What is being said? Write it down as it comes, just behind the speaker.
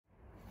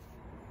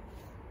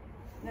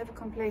Never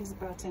complains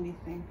about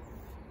anything.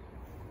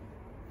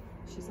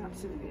 She's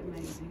absolutely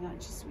amazing,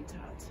 aren't you,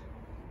 sweetheart?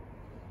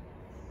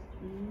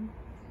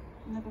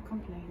 Never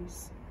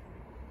complains.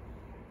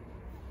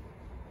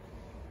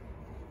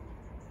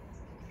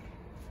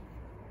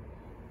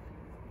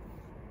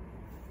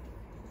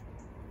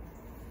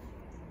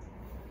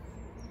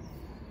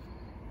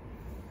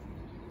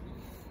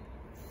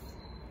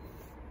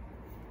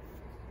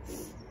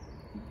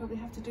 We'll probably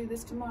have to do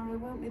this tomorrow,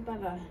 won't we,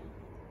 Bella?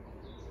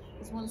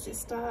 Because once it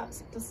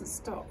starts, it doesn't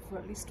stop for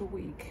at least a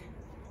week.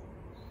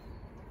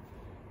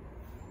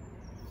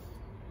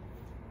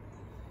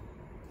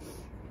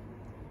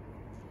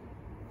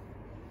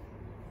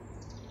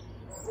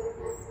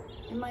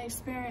 In my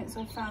experience,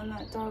 I found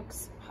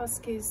that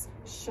Huskies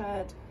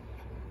shed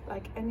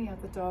like any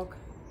other dog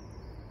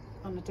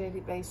on a daily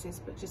basis,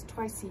 but just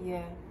twice a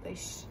year they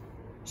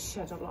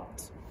shed a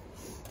lot,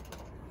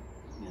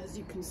 as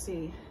you can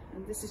see.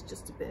 And this is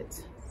just a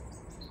bit.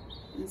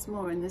 There's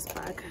more in this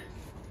bag.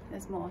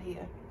 There's more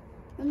here.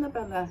 And the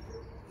Bella,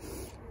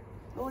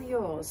 all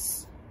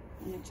yours.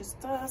 And it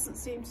just doesn't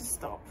seem to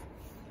stop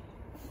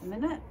at the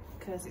minute,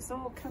 because it's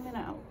all coming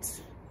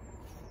out.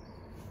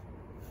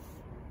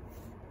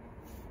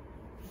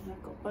 And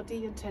I've got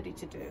Buddy and Teddy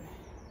to do.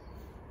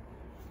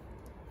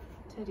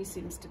 Teddy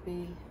seems to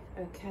be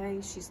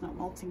okay. She's not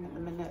molting at the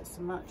minute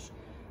so much,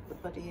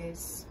 but Buddy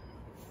is.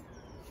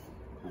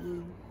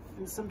 And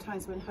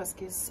sometimes when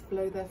Huskies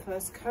blow their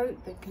first coat,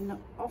 they can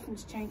often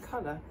change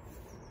colour.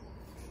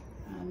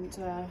 And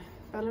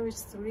Bella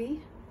is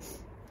 3,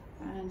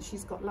 and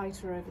she's got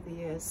lighter over the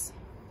years,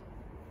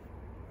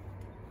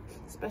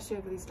 especially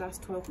over these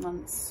last 12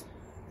 months.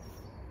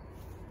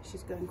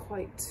 She's going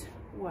quite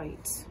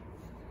white.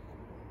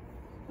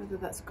 Whether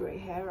that's grey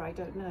hair, I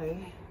don't know.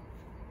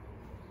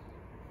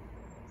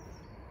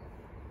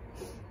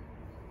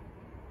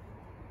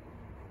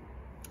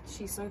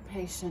 She's so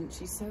patient,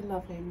 she's so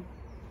loving.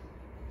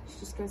 She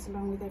just goes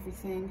along with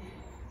everything.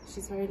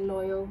 She's very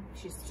loyal.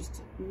 She's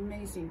just an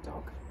amazing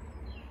dog.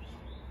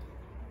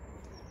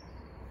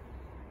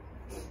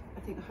 I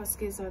think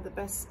Huskies are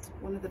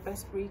one of the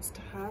best breeds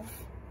to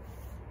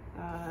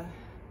have.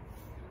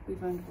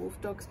 We've owned wolf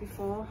dogs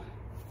before.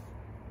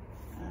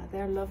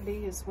 They're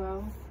lovely as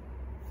well.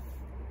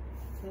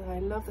 I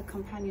love the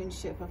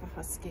companionship of a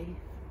Husky.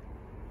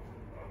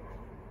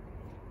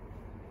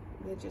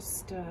 They're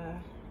just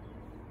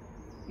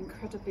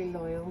incredibly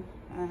loyal,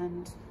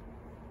 and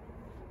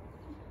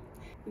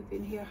we've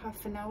been here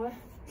half an hour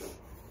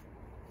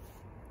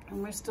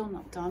and we're still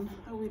not done,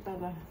 are we,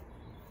 Bella?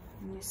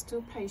 And you're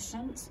still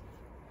patient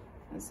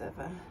as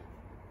ever.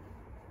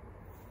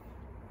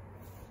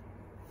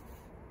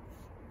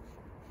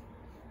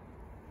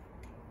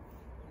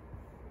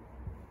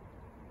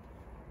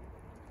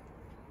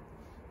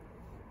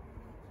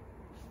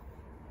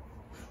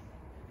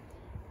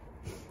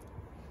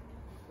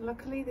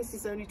 Luckily, this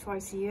is only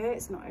twice a year.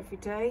 It's not every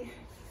day.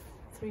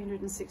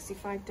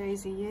 365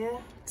 days a year.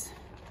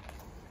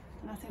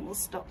 And I think we'll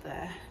stop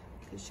there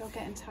because you're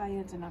getting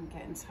tired and I'm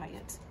getting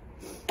tired.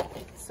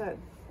 So,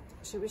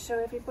 should we show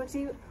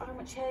everybody how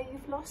much hair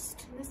you've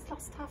lost in this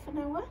last half an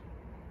hour?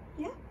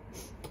 Yeah?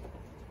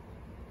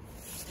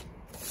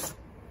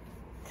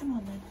 Come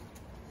on then.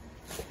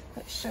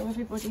 Let's show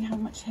everybody how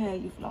much hair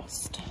you've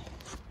lost.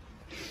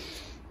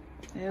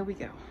 There we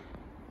go.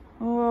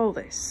 All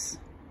this.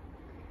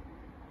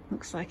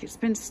 Looks like it's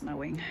been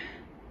snowing.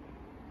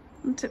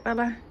 Isn't it,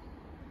 Bella?